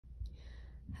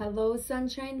Hello,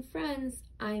 Sunshine friends.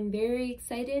 I'm very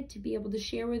excited to be able to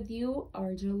share with you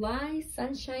our July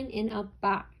Sunshine in a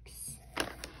Box.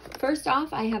 First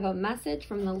off, I have a message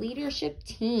from the leadership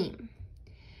team.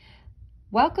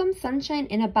 Welcome, Sunshine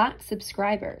in a Box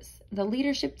subscribers. The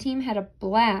leadership team had a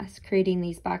blast creating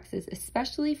these boxes,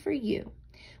 especially for you.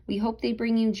 We hope they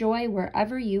bring you joy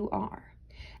wherever you are.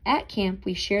 At camp,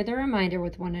 we share the reminder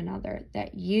with one another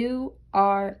that you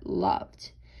are loved.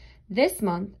 This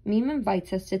month, Meme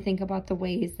invites us to think about the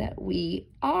ways that we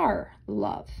are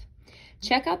love.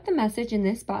 Check out the message in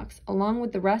this box along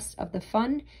with the rest of the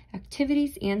fun,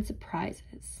 activities, and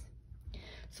surprises.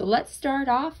 So let's start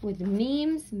off with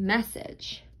Meme's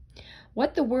message.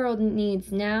 What the world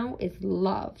needs now is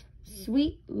love,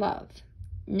 sweet love,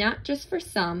 not just for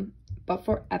some, but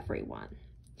for everyone.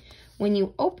 When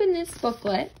you open this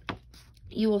booklet,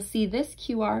 you will see this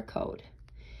QR code.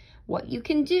 What you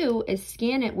can do is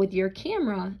scan it with your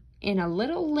camera and a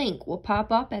little link will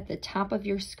pop up at the top of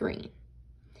your screen.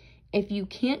 If you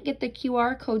can't get the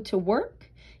QR code to work,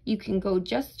 you can go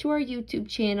just to our YouTube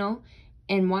channel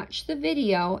and watch the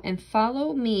video and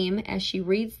follow Meme as she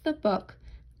reads the book,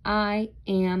 I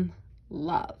Am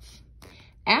Love.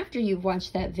 After you've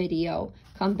watched that video,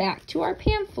 come back to our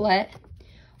pamphlet,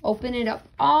 open it up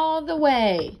all the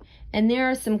way, and there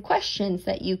are some questions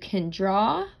that you can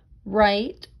draw,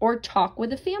 write, or talk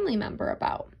with a family member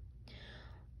about.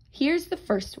 Here's the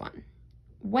first one.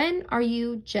 When are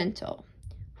you gentle?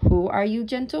 Who are you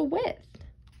gentle with?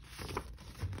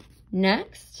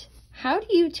 Next, how do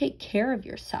you take care of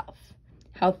yourself?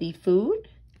 Healthy food,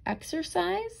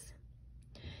 exercise?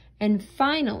 And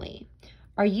finally,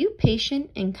 are you patient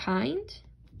and kind?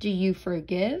 Do you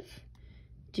forgive?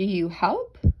 Do you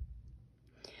help?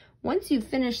 Once you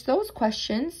finish those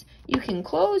questions, you can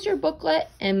close your booklet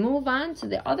and move on to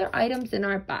the other items in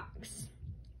our box.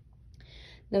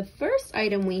 The first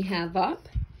item we have up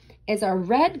is our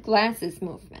Red Glasses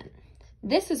movement.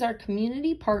 This is our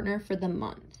community partner for the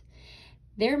month.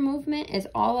 Their movement is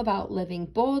all about living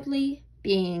boldly,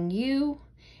 being you,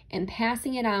 and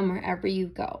passing it on wherever you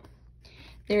go.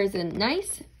 There's a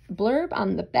nice blurb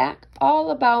on the back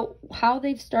all about how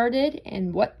they've started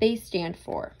and what they stand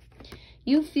for.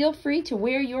 You feel free to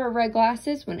wear your red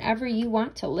glasses whenever you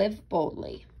want to live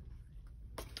boldly.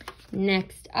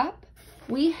 Next up,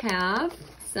 we have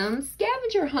some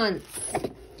scavenger hunts.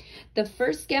 The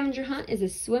first scavenger hunt is a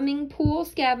swimming pool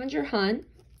scavenger hunt.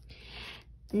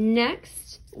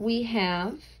 Next, we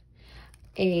have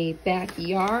a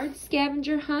backyard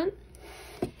scavenger hunt.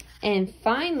 And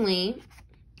finally,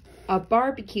 a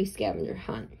barbecue scavenger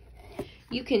hunt.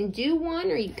 You can do one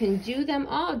or you can do them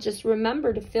all. Just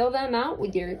remember to fill them out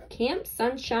with your Camp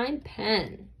Sunshine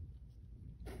pen.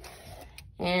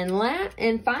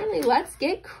 And finally, let's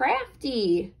get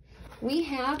crafty. We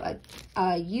have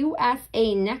a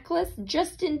USA necklace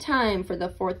just in time for the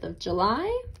 4th of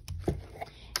July.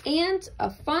 And a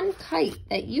fun kite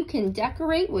that you can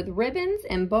decorate with ribbons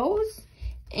and bows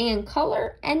and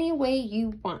color any way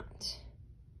you want.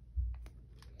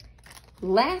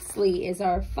 Lastly is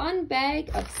our fun bag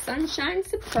of sunshine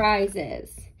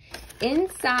surprises.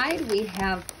 Inside we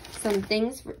have some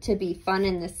things to be fun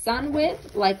in the sun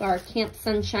with, like our Camp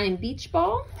Sunshine beach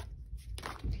ball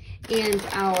and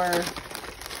our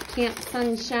Camp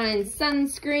Sunshine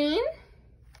sunscreen.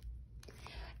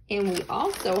 And we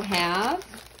also have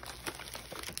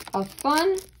a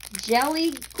fun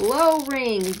jelly glow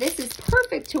ring. This is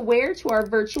perfect to wear to our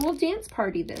virtual dance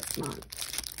party this month.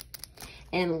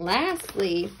 And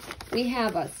lastly, we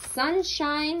have a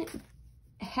sunshine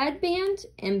headband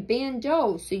and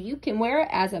bandeau, so you can wear it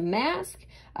as a mask,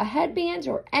 a headband,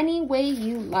 or any way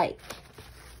you like.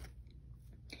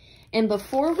 And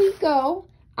before we go,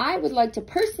 I would like to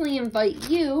personally invite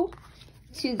you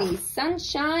to the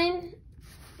Sunshine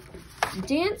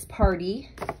Dance Party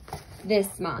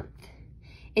this month.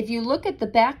 If you look at the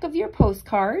back of your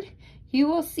postcard, you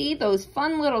will see those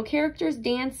fun little characters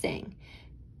dancing.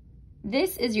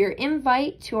 This is your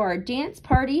invite to our dance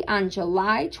party on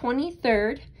July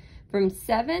 23rd from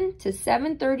 7 to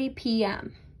 7:30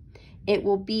 p.m. It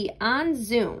will be on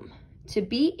Zoom. To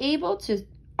be able to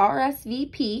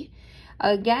RSVP,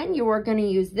 again, you are going to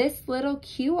use this little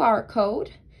QR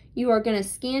code. You are going to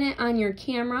scan it on your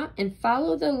camera and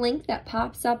follow the link that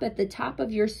pops up at the top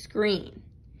of your screen.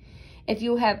 If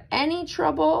you have any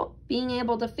trouble being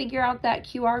able to figure out that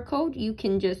QR code, you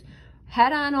can just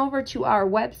head on over to our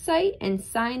website and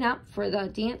sign up for the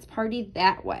dance party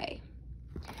that way.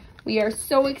 We are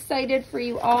so excited for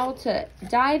you all to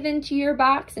dive into your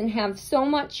box and have so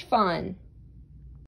much fun.